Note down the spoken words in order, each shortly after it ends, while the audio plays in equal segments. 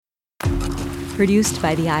Produced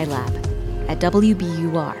by the iLab at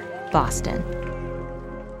WBUR, Boston.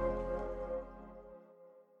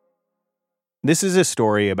 This is a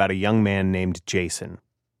story about a young man named Jason.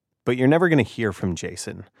 But you're never going to hear from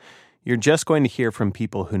Jason. You're just going to hear from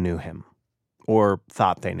people who knew him, or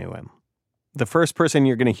thought they knew him. The first person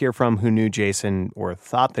you're going to hear from who knew Jason, or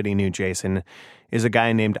thought that he knew Jason, is a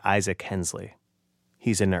guy named Isaac Hensley.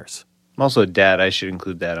 He's a nurse. I'm also a dad. I should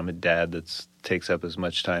include that. I'm a dad that takes up as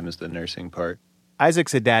much time as the nursing part.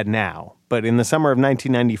 Isaac's a dad now, but in the summer of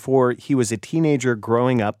 1994, he was a teenager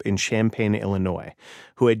growing up in Champaign, Illinois,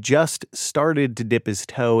 who had just started to dip his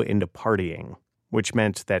toe into partying, which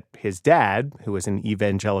meant that his dad, who was an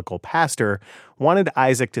evangelical pastor, wanted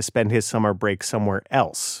Isaac to spend his summer break somewhere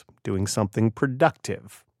else, doing something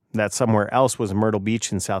productive. That somewhere else was Myrtle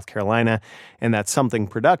Beach in South Carolina, and that something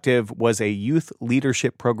productive was a youth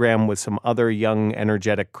leadership program with some other young,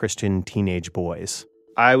 energetic Christian teenage boys.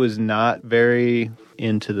 I was not very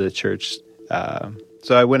into the church,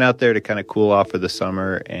 so I went out there to kind of cool off for the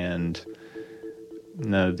summer, and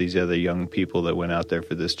none of these other young people that went out there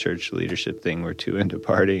for this church leadership thing were too into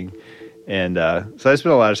partying. And so I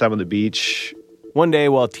spent a lot of time on the beach. One day,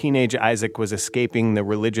 while teenage Isaac was escaping the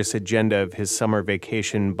religious agenda of his summer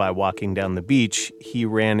vacation by walking down the beach, he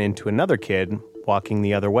ran into another kid walking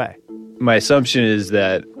the other way. My assumption is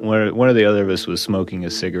that one of the other of us was smoking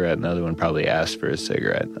a cigarette, and the other one probably asked for a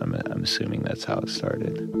cigarette. I'm assuming that's how it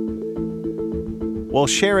started. While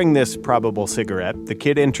sharing this probable cigarette, the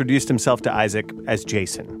kid introduced himself to Isaac as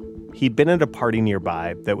Jason. He'd been at a party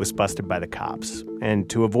nearby that was busted by the cops, and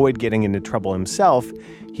to avoid getting into trouble himself,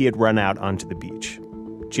 he had run out onto the beach.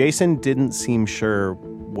 Jason didn't seem sure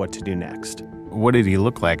what to do next. What did he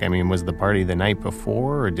look like? I mean, was the party the night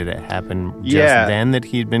before, or did it happen just then that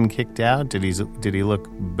he'd been kicked out? Did he look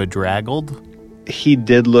bedraggled? He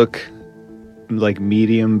did look like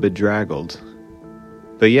medium bedraggled.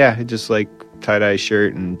 But yeah, just like tie-dye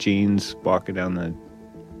shirt and jeans, walking down the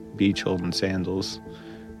beach holding sandals.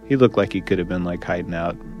 He looked like he could have been like hiding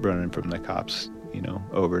out, running from the cops,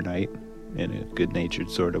 overnight in a good-natured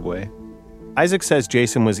sort of way. Isaac says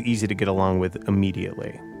Jason was easy to get along with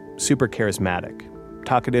immediately. Super charismatic,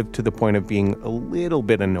 talkative to the point of being a little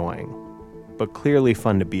bit annoying, but clearly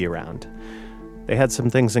fun to be around. They had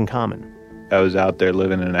some things in common. I was out there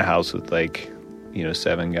living in a house with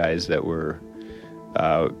 7 guys that were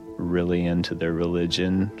really into their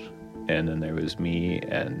religion, and then there was me,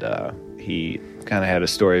 and he kind of had a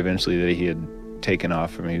story eventually that he had taken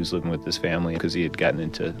off from. He was living with his family because he had gotten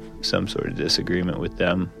into some sort of disagreement with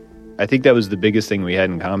them. I think that was the biggest thing we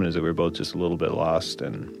had in common, is that we were both just a little bit lost,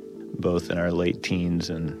 and both in our late teens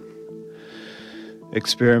and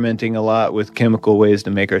experimenting a lot with chemical ways to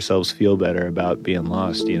make ourselves feel better about being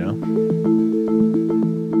lost,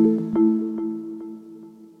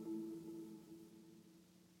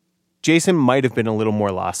 Jason might have been a little more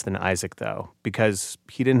lost than Isaac, though, because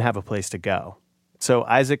he didn't have a place to go. So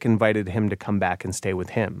Isaac invited him to come back and stay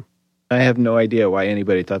with him. I have no idea why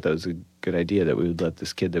anybody thought that was a good idea, that we would let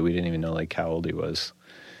this kid that we didn't even know how old he was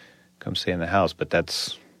come stay in the house, but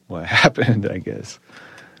that's what happened, I guess.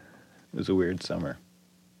 It was a weird summer.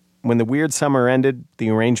 When the weird summer ended, the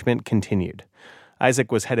arrangement continued.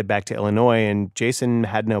 Isaac was headed back to Illinois, and Jason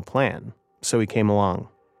had no plan, so he came along.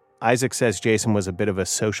 Isaac says Jason was a bit of a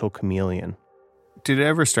social chameleon. Did it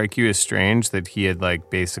ever strike you as strange that he had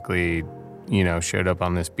basically, showed up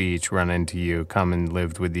on this beach, run into you, come and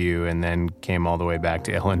lived with you, and then came all the way back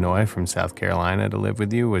to Illinois from South Carolina to live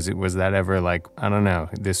with you? Was that ever I don't know,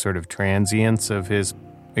 this sort of transience of his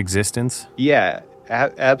existence? Yeah,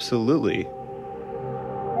 absolutely.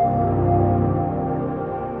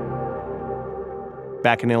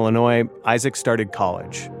 Back in Illinois, Isaac started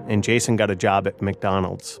college, and Jason got a job at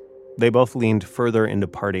McDonald's. They both leaned further into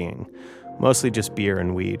partying, mostly just beer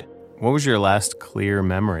and weed. What was your last clear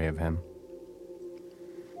memory of him?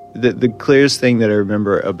 The clearest thing that I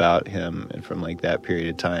remember about him and from that period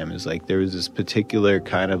of time is there was this particular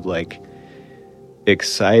kind of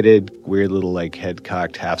excited, weird little head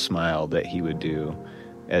cocked half smile that he would do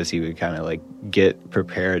as he would kind of get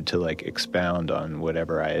prepared to expound on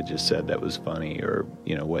whatever I had just said that was funny, or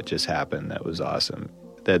what just happened that was awesome.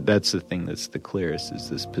 That's the thing that's the clearest,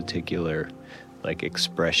 is this particular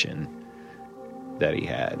expression that he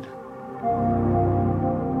had.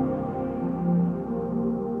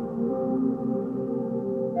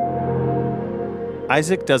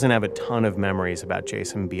 Isaac doesn't have a ton of memories about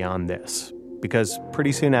Jason beyond this, because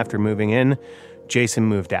pretty soon after moving in, Jason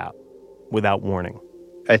moved out without warning.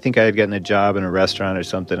 I think I had gotten a job in a restaurant or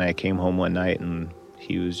something. I came home one night and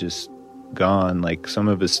he was just gone. Some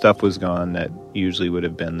of his stuff was gone that usually would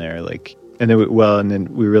have been there. And then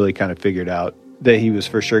we really kind of figured out that he was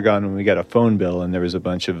for sure gone when we got a phone bill, and there was a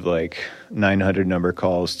bunch of 900 number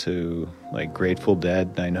calls to Grateful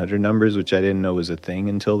Dead 900 numbers, which I didn't know was a thing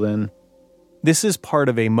until then. This is part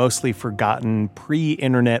of a mostly forgotten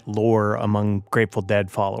pre-internet lore among Grateful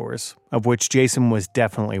Dead followers, of which Jason was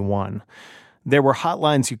definitely one. There were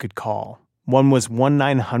hotlines you could call. One was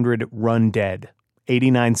 1-900-RUN-DEAD,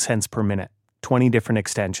 89 cents per minute, 20 different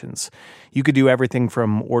extensions. You could do everything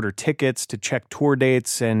from order tickets to check tour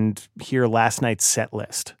dates and hear last night's set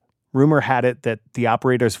list. Rumor had it that the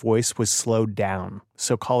operator's voice was slowed down,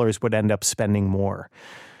 so callers would end up spending more.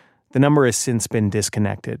 The number has since been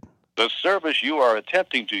disconnected. The service you are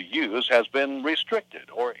attempting to use has been restricted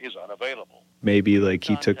or is unavailable. Maybe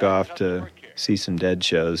he took off to see some Dead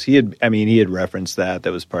shows. He had referenced that.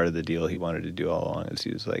 That was part of the deal he wanted to do all along. Is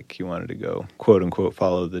he was he wanted to go, quote unquote,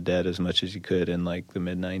 follow the Dead as much as he could in the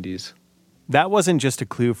mid-90s. That wasn't just a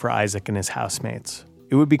clue for Isaac and his housemates.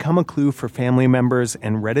 It would become a clue for family members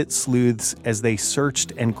and Reddit sleuths as they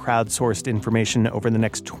searched and crowdsourced information over the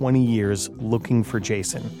next 20 years looking for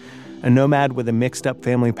Jason, a nomad with a mixed-up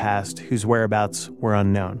family past whose whereabouts were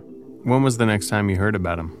unknown. When was the next time you heard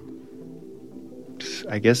about him?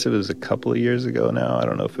 I guess it was a couple of years ago now. I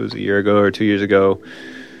don't know if it was a year ago or 2 years ago.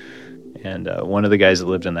 And one of the guys that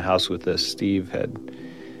lived in the house with us, Steve, had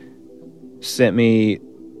sent me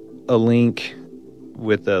a link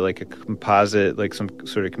with a composite, some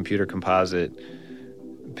sort of computer composite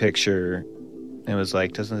picture, and was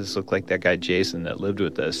doesn't this look like that guy Jason that lived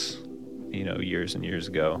with us, years and years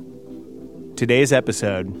ago? Today's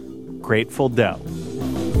episode, Grateful Doe.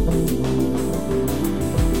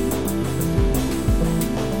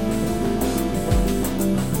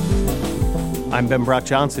 I'm Ben Brock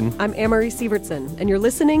Johnson. I'm Amory Sievertson, and you're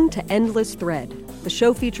listening to Endless Thread, the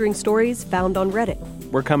show featuring stories found on Reddit.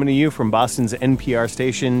 We're coming to you from Boston's NPR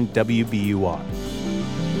station, WBUR.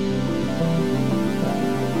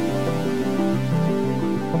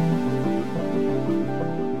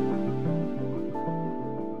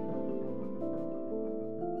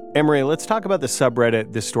 Emery, let's talk about the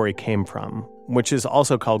subreddit this story came from, which is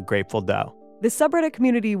also called Grateful Doe. The subreddit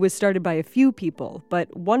community was started by a few people,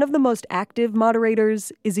 but one of the most active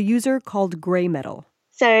moderators is a user called Grey Metal.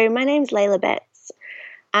 So my name's Layla Betts.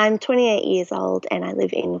 I'm 28 years old and I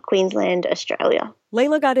live in Queensland, Australia.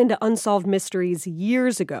 Layla got into unsolved mysteries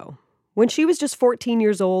years ago. When she was just 14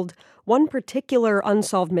 years old, one particular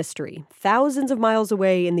unsolved mystery, thousands of miles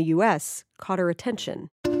away in the U.S., caught her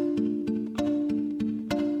attention.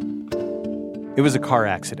 It was a car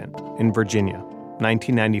accident in Virginia,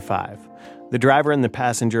 1995. The driver and the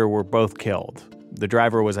passenger were both killed. The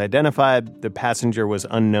driver was identified. The passenger was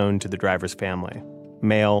unknown to the driver's family.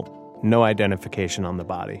 Male, no identification on the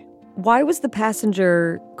body. Why was the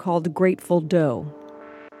passenger called Grateful Doe?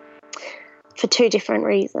 For two different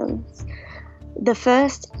reasons. The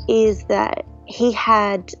first is that he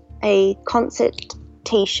had a concert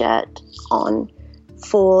t-shirt on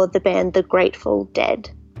for the band The Grateful Dead.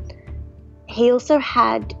 He also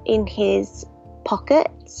had in his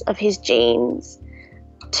pockets of his jeans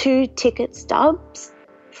 2 ticket stubs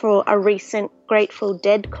for a recent Grateful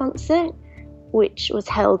Dead concert, which was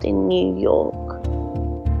held in New York.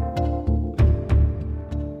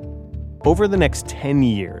 Over the next 10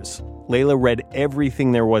 years, Layla read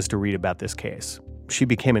everything there was to read about this case. She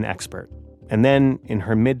became an expert. And then, in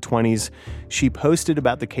her mid-20s, she posted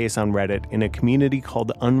about the case on Reddit in a community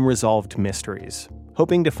called Unresolved Mysteries,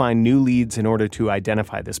 hoping to find new leads in order to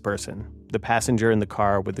identify this person, the passenger in the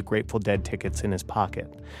car with the Grateful Dead tickets in his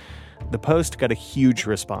pocket. The post got a huge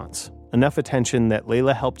response, enough attention that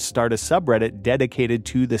Layla helped start a subreddit dedicated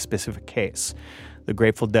to the specific case, the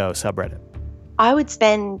Grateful Doe subreddit. I would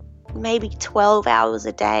spend maybe 12 hours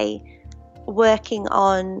a day working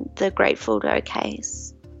on the Grateful Doe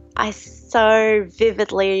case. I so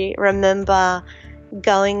vividly remember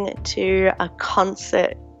going to a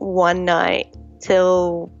concert one night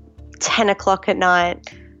till 10 o'clock at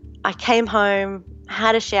night. I came home,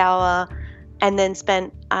 had a shower, and then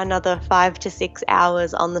spent another 5 to 6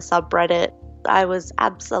 hours on the subreddit. I was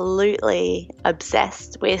absolutely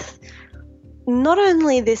obsessed with not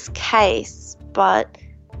only this case, but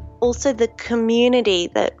also the community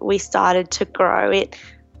that we started to grow.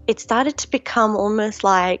 It started to become almost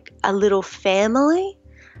like a little family,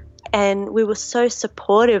 and we were so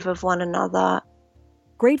supportive of one another.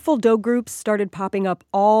 Grateful Doe groups started popping up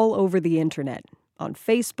all over the internet, on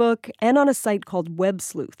Facebook and on a site called Web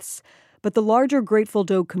Sleuths. But the larger Grateful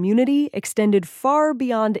Doe community extended far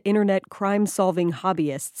beyond internet crime-solving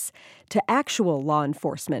hobbyists to actual law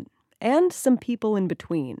enforcement and some people in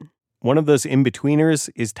between. One of those in-betweeners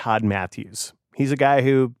is Todd Matthews. He's a guy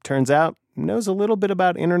who, turns out, knows a little bit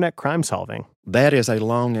about internet crime solving. That is a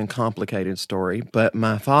long and complicated story, but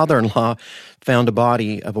my father-in-law found a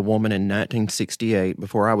body of a woman in 1968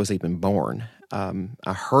 before I was even born.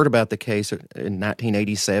 I heard about the case in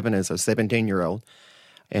 1987 as a 17-year-old,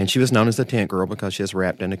 and she was known as the tent girl because she was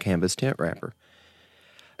wrapped in a canvas tent wrapper.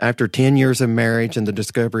 After 10 years of marriage and the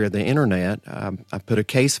discovery of the internet, I put a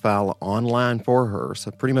case file online for her, so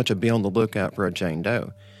pretty much I'd be on the lookout for a Jane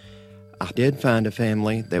Doe. I did find a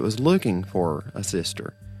family that was looking for a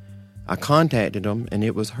sister. I contacted them, and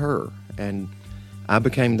it was her, and I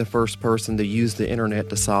became the first person to use the internet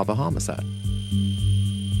to solve a homicide.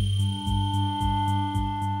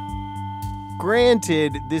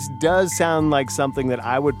 Granted, this does sound like something that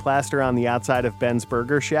I would plaster on the outside of Ben's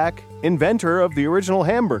Burger Shack, inventor of the original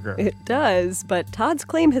hamburger. It does, but Todd's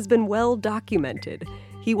claim has been well documented.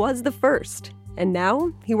 He was the first, and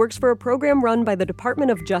now he works for a program run by the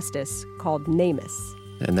Department of Justice called NamUs.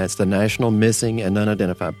 And that's the National Missing and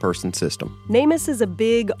Unidentified Person System. NamUs is a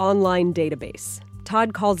big online database.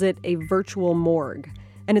 Todd calls it a virtual morgue,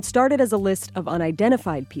 and it started as a list of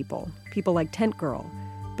unidentified people like Tent Girl.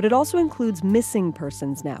 But it also includes missing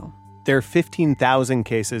persons now. There are 15,000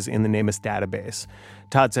 cases in the NamUs database.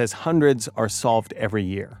 Todd says hundreds are solved every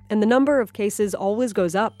year. And the number of cases always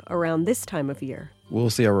goes up around this time of year. We'll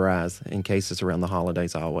see a rise in cases around the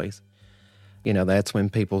holidays always. That's when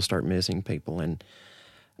people start missing people. And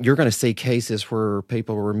you're going to see cases where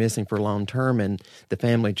people were missing for long term and the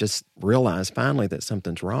family just realized finally that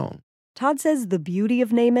something's wrong. Todd says the beauty of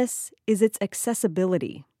NamUs is its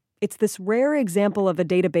accessibility. It's this rare example of a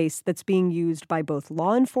database that's being used by both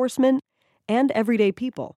law enforcement and everyday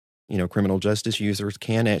people. Criminal justice users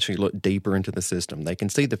can actually look deeper into the system. They can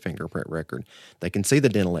see the fingerprint record. They can see the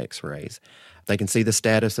dental x-rays. They can see the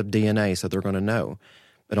status of DNA, so they're going to know.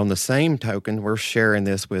 But on the same token, we're sharing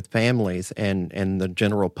this with families and the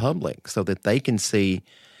general public so that they can see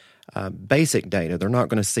basic data. They're not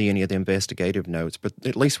going to see any of the investigative notes, but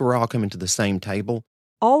at least we're all coming to the same table.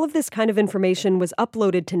 All of this kind of information was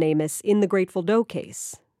uploaded to NamUs in the Grateful Doe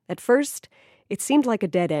case. At first, it seemed like a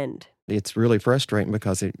dead end. It's really frustrating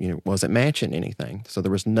because it wasn't matching anything, so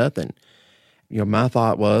there was nothing. My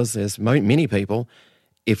thought was, as many people,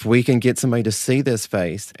 if we can get somebody to see this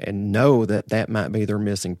face and know that that might be their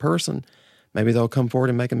missing person, maybe they'll come forward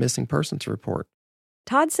and make a missing persons report.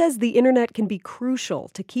 Todd says the internet can be crucial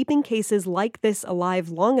to keeping cases like this alive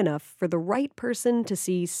long enough for the right person to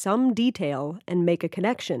see some detail and make a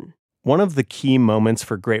connection. One of the key moments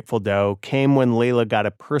for Grateful Doe came when Layla got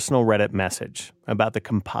a personal Reddit message about the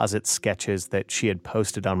composite sketches that she had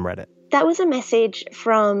posted on Reddit. That was a message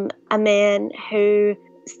from a man who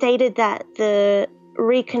stated that the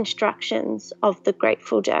reconstructions of the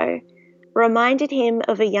Grateful Doe reminded him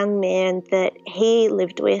of a young man that he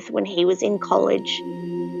lived with when he was in college.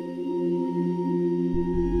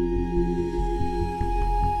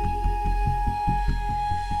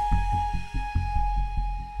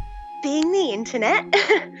 Being the internet,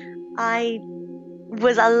 I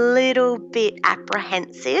was a little bit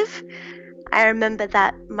apprehensive. I remember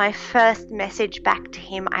that my first message back to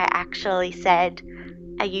him, I actually said,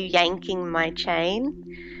 "Are you yanking my chain?"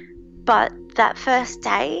 But that first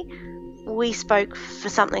day, we spoke for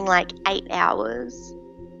something like 8 hours,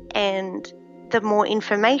 and the more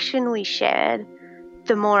information we shared,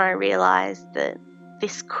 the more I realized that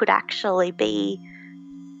this could actually be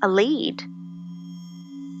a lead.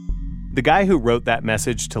 The guy who wrote that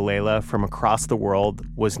message to Layla from across the world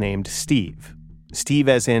was named Steve. Steve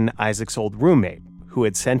as in Isaac's old roommate, who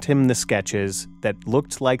had sent him the sketches that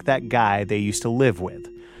looked like that guy they used to live with,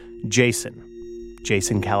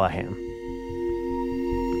 Jason Callahan.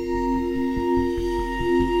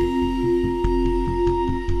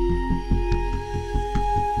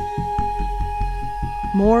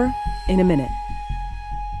 More in a minute.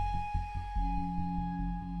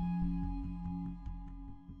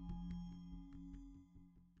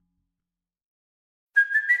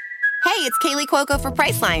 Hey, it's Kaylee Cuoco for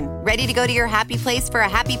Priceline. Ready to go to your happy place for a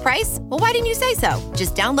happy price? Well, why didn't you say so?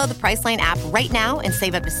 Just download the Priceline app right now and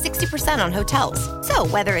save up to 60% on hotels. So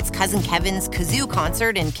whether it's Cousin Kevin's Kazoo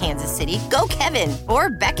Concert in Kansas City, go Kevin,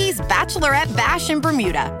 or Becky's Bachelorette Bash in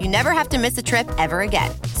Bermuda, you never have to miss a trip ever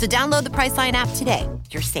again. So download the Priceline app today.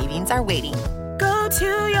 Your savings are waiting. Go to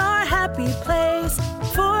your happy place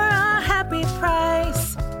for a happy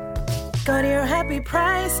price. Go to your happy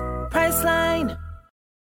price, Priceline.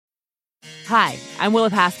 Hi, I'm Willa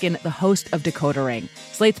Paskin, the host of Decoder Ring,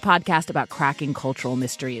 Slate's podcast about cracking cultural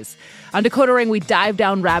mysteries. On Decoder Ring, we dive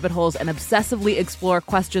down rabbit holes and obsessively explore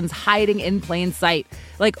questions hiding in plain sight.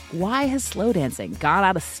 Like, why has slow dancing gone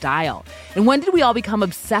out of style? And when did we all become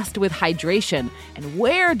obsessed with hydration? And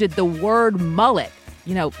where did the word mullet,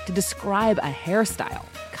 to describe a hairstyle,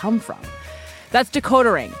 come from? That's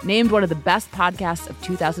Decoder Ring, named one of the best podcasts of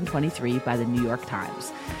 2023 by the New York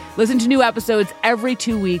Times. Listen to new episodes every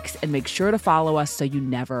 2 weeks and make sure to follow us so you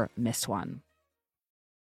never miss one.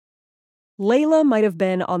 Layla might have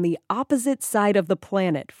been on the opposite side of the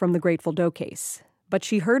planet from the Grateful Doe case, but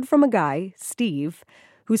she heard from a guy, Steve,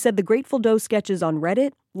 who said the Grateful Doe sketches on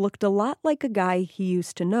Reddit looked a lot like a guy he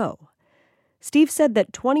used to know. Steve said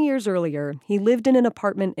that 20 years earlier, he lived in an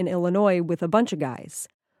apartment in Illinois with a bunch of guys.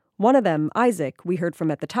 One of them, Isaac, we heard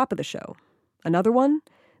from at the top of the show. Another one,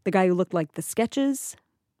 the guy who looked like the sketches,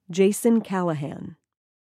 Jason Callahan.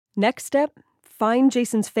 Next step, find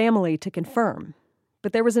Jason's family to confirm.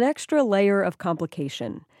 But there was an extra layer of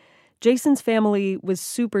complication. Jason's family was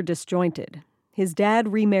super disjointed. His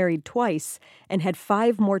dad remarried twice and had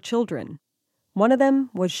 5 more children. One of them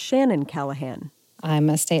was Shannon Callahan. I'm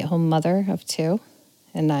a stay-at-home mother of 2,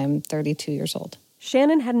 and I'm 32 years old.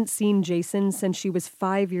 Shannon hadn't seen Jason since she was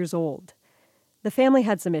 5 years old. The family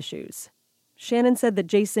had some issues. Shannon said that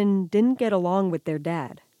Jason didn't get along with their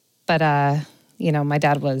dad. But, my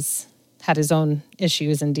dad had his own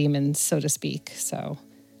issues and demons, so to speak, so.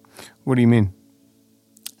 What do you mean?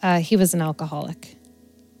 He was an alcoholic.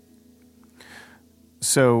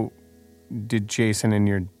 So, did Jason and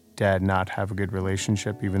your dad not have a good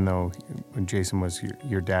relationship, even though Jason was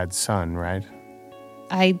your dad's son, right?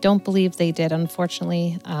 I don't believe they did,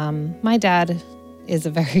 unfortunately. My dad is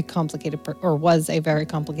a very complicated, was a very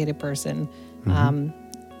complicated person. Mm-hmm.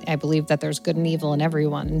 I believe that there's good and evil in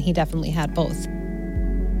everyone, and he definitely had both.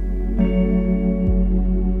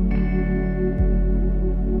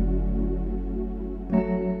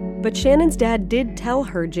 But Shannon's dad did tell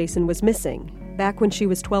her Jason was missing, back when she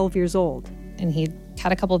was 12 years old. And he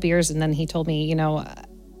had a couple beers, and then he told me,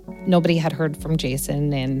 nobody had heard from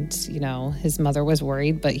Jason, and, his mother was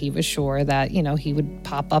worried, but he was sure that, he would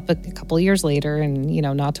pop up a couple years later and,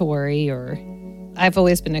 not to worry. Or I've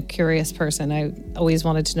always been a curious person. I always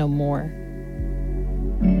wanted to know more.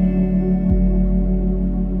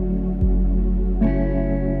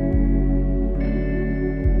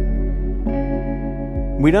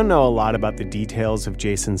 We don't know a lot about the details of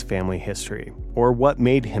Jason's family history or what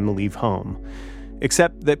made him leave home,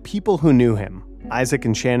 except that people who knew him, Isaac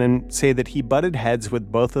and Shannon, say that he butted heads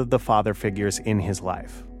with both of the father figures in his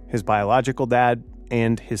life, his biological dad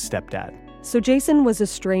and his stepdad. So Jason was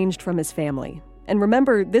estranged from his family. And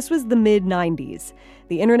remember, this was the mid-90s.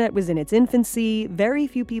 The internet was in its infancy, very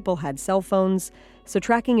few people had cell phones, so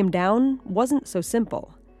tracking him down wasn't so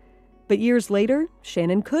simple. But years later,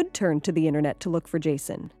 Shannon could turn to the internet to look for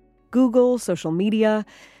Jason. Google, social media.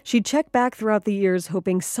 She'd check back throughout the years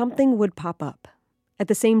hoping something would pop up. At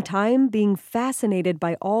the same time, being fascinated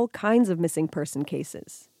by all kinds of missing person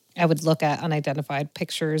cases. I would look at unidentified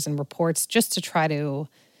pictures and reports just to try to,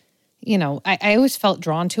 I always felt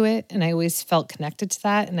drawn to it, and I always felt connected to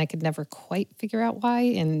that, and I could never quite figure out why.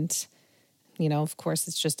 And, of course,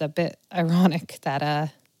 it's just a bit ironic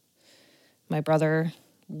that my brother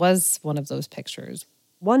was one of those pictures.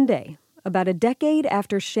 One day, about a decade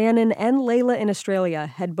after Shannon and Layla in Australia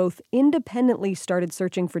had both independently started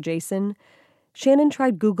searching for Jason, Shannon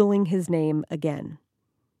tried Googling his name again.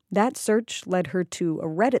 That search led her to a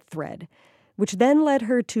Reddit thread, which then led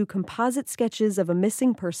her to composite sketches of a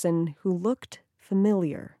missing person who looked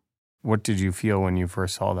familiar. What did you feel when you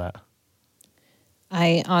first saw that?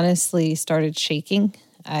 I honestly started shaking.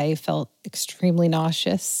 I felt extremely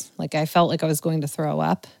nauseous. I felt like I was going to throw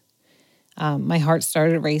up. My heart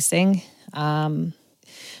started racing. When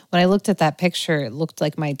I looked at that picture, it looked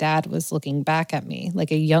like my dad was looking back at me,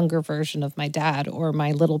 like a younger version of my dad or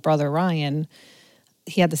my little brother Ryan.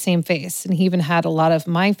 He had the same face, and he even had a lot of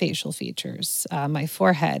my facial features, my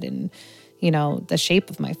forehead and, the shape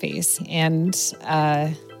of my face. And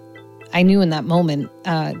I knew in that moment,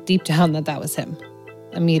 deep down, that was him.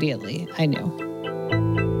 Immediately, I knew.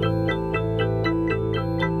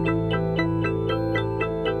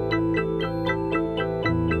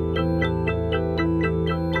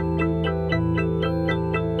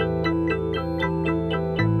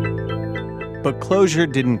 But closure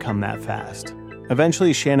didn't come that fast.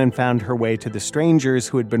 Eventually, Shannon found her way to the strangers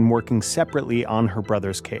who had been working separately on her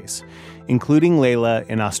brother's case, including Layla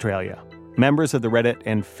in Australia. Members of the Reddit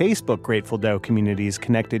and Facebook Grateful Doe communities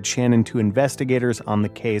connected Shannon to investigators on the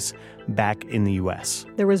case back in the U.S.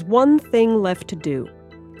 There was one thing left to do.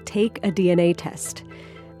 take a DNA test.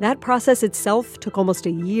 That process itself took almost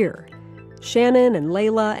a year. Shannon and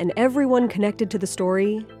Layla and everyone connected to the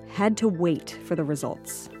story had to wait for the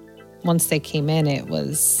results. Once they came in, it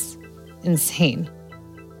was insane.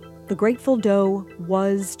 The Grateful Doe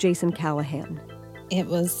was Jason Callahan. It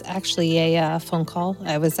was actually a phone call.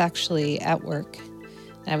 I was actually at work.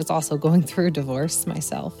 I was also going through a divorce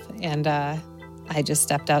myself. And I just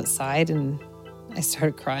stepped outside and I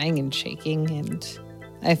started crying and shaking. And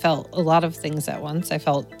I felt a lot of things at once. I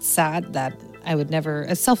felt sad that I would never,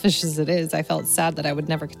 as selfish as it is, I felt sad that I would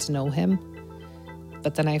never get to know him.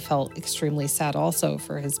 But then I felt extremely sad also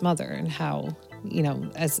for his mother and how, you know,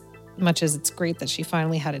 as much as it's great that she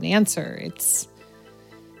finally had an answer, it's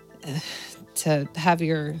to have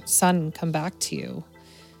your son come back to you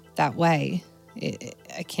that way.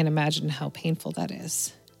 I can't imagine how painful that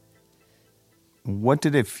is. What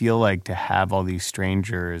did it feel like to have all these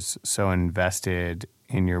strangers so invested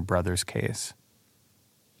in your brother's case?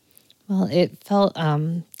 Well, it felt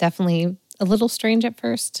definitely a little strange at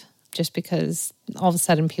first, just because all of a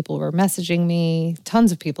sudden people were messaging me,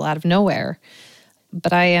 tons of people out of nowhere.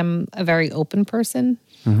 But I am a very open person.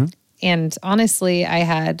 Mm-hmm. And honestly, I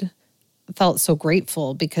had felt so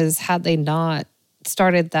grateful because had they not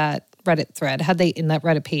started that Reddit thread, had they in that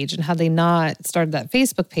Reddit page, and had they not started that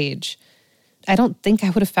Facebook page, I don't think I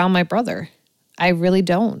would have found my brother. I really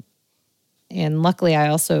don't. And luckily, I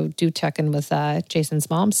also do check in with Jason's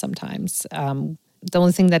mom sometimes. The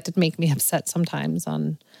only thing that did make me upset sometimes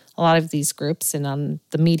on a lot of these groups and on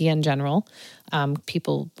the media in general,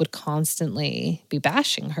 people would constantly be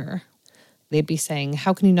bashing her. They'd be saying,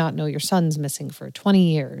 how can you not know your son's missing for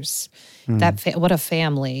 20 years? What a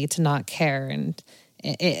family to not care. And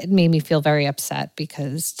it made me feel very upset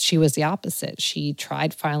because she was the opposite. She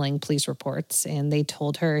tried filing police reports and they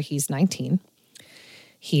told her he's 19.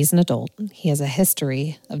 He's an adult. He has a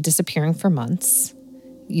history of disappearing for months.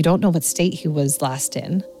 You don't know what state he was last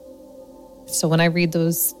in. So when I read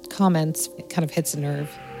those comments, it kind of hits a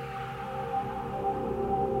nerve.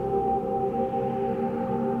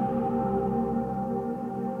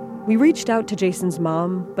 We reached out to Jason's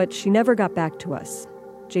mom, but she never got back to us.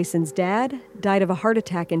 Jason's dad died of a heart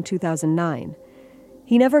attack in 2009.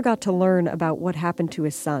 He never got to learn about what happened to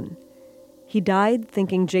his son. He died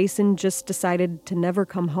thinking Jason just decided to never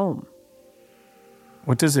come home.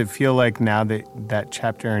 What does it feel like now that that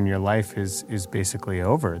chapter in your life is basically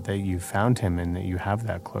over, that you found him and that you have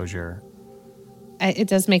that closure? It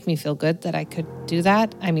does make me feel good that I could do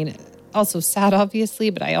that. I mean, also sad, obviously,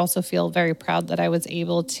 but I also feel very proud that I was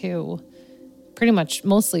able to, pretty much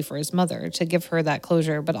mostly for his mother, to give her that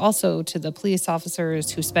closure, but also to the police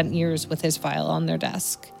officers who spent years with his file on their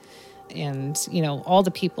desk. And, you know, all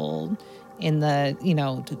the people in the, you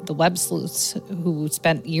know, the web sleuths who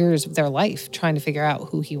spent years of their life trying to figure out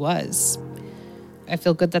who he was. I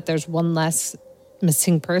feel good that there's one less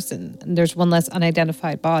missing person and there's one less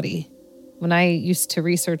unidentified body. When I used to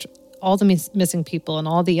research all the missing people and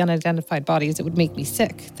all the unidentified bodies, it would make me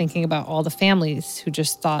sick thinking about all the families who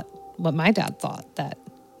just thought what my dad thought, that,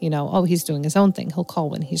 you know, oh, he's doing his own thing. He'll call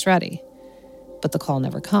when he's ready. But the call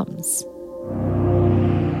never comes.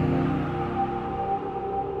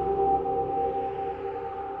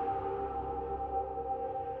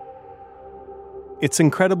 It's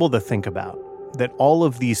incredible to think about that all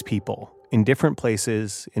of these people in different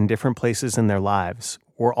places in their lives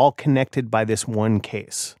were all connected by this one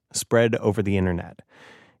case spread over the internet.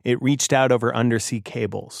 It reached out over undersea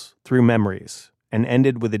cables, through memories, and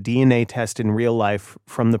ended with a DNA test in real life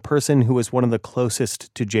from the person who was one of the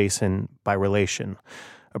closest to Jason by relation,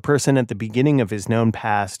 a person at the beginning of his known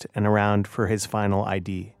past and around for his final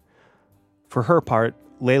ID. For her part,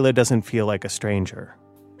 Layla doesn't feel like a stranger.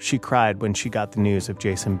 She cried when she got the news of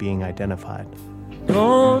Jason being identified.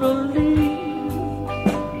 Gonna leave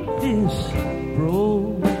this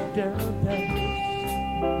broke down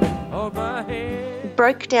palace on my head.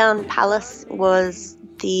 Broke Down Palace was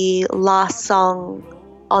the last song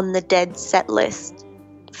on the Dead set list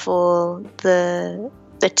for the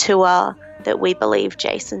tour that we believe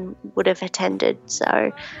Jason would have attended.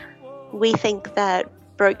 So we think that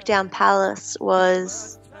Broke Down Palace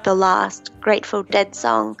was the last Grateful Dead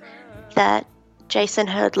song that Jason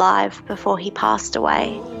heard live before he passed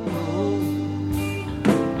away. In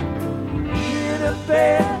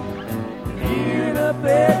a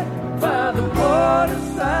bed by the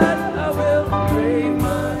waterside, I will lay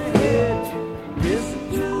my head,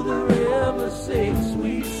 listen to the river sing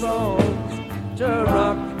sweet songs to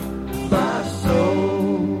rock my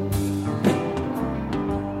soul.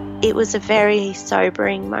 It was a very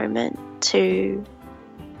sobering moment to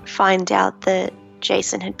find out that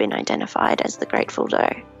Jason had been identified as the Grateful Doe.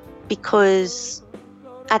 because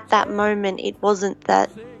at that moment it wasn't that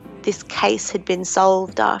this case had been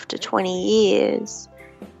solved after 20 years.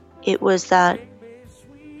 It was that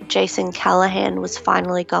Jason Callahan was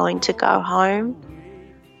finally going to go home.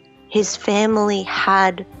 His family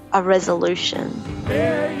had a resolution.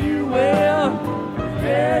 Fare you well,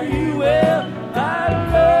 fare you well.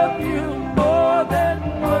 I love you more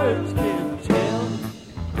than words can tell.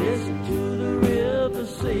 Listen to the river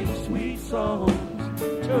sing sweet songs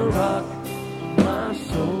to rock my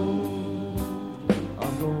soul.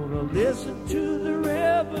 I'm gonna listen to the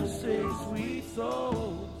river sing sweet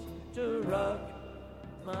songs to rock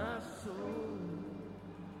my soul.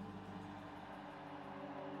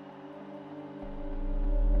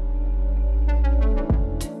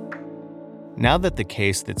 Now that the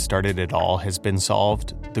case that started it all has been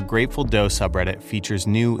solved, the Grateful Doe subreddit features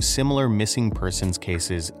new similar missing persons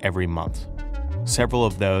cases every month. Several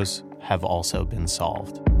of those have also been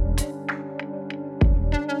solved.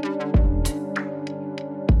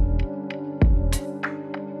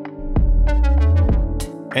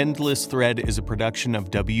 Endless Thread is a production of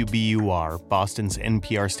WBUR, Boston's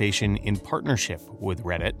NPR station, in partnership with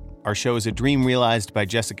Reddit. Our show is a dream realized by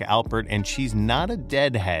Jessica Alpert, and she's not a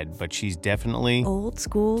deadhead, but she's definitely old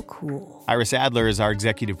school cool. Iris Adler is our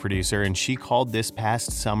executive producer, and she called this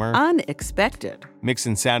past summer unexpected. Mix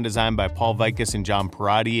and sound design by Paul Vikas and John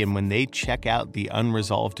Parati, and when they check out the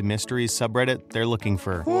Unresolved Mysteries subreddit, they're looking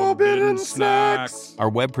for forbidden snacks.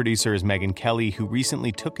 Our web producer is Megan Kelly, who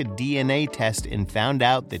recently took a DNA test and found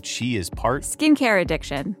out that she is part skincare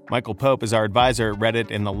addiction. Michael Pope is our advisor at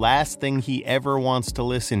Reddit, and the last thing he ever wants to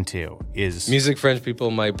listen to is music French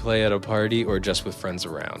people might play at a party or just with friends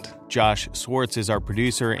around. Josh Swartz is our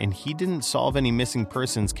producer, and he didn't solve any missing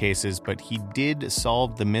persons cases, but he did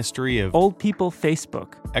solve the mystery of old people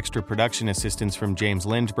Facebook. Extra production assistance from James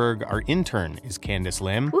Lindberg. Our intern is Candace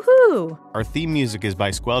Lim. Woohoo! Our theme music is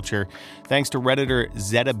by Squelcher. Thanks to Redditor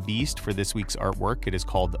Zeta Beast for this week's artwork. It is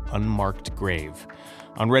called Unmarked Grave.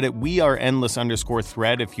 On Reddit, we are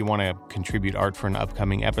endless_thread if you want to contribute art for an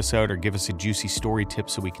upcoming episode or give us a juicy story tip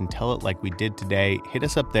so we can tell it like we did today. Hit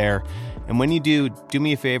us up there. And when you do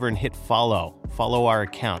me a favor and hit follow. Follow our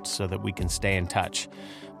account so that we can stay in touch.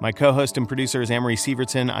 My co-host and producer is Amory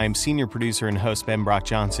Sievertson. I'm senior producer and host Ben Brock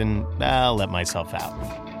Johnson. I'll let myself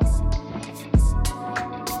out.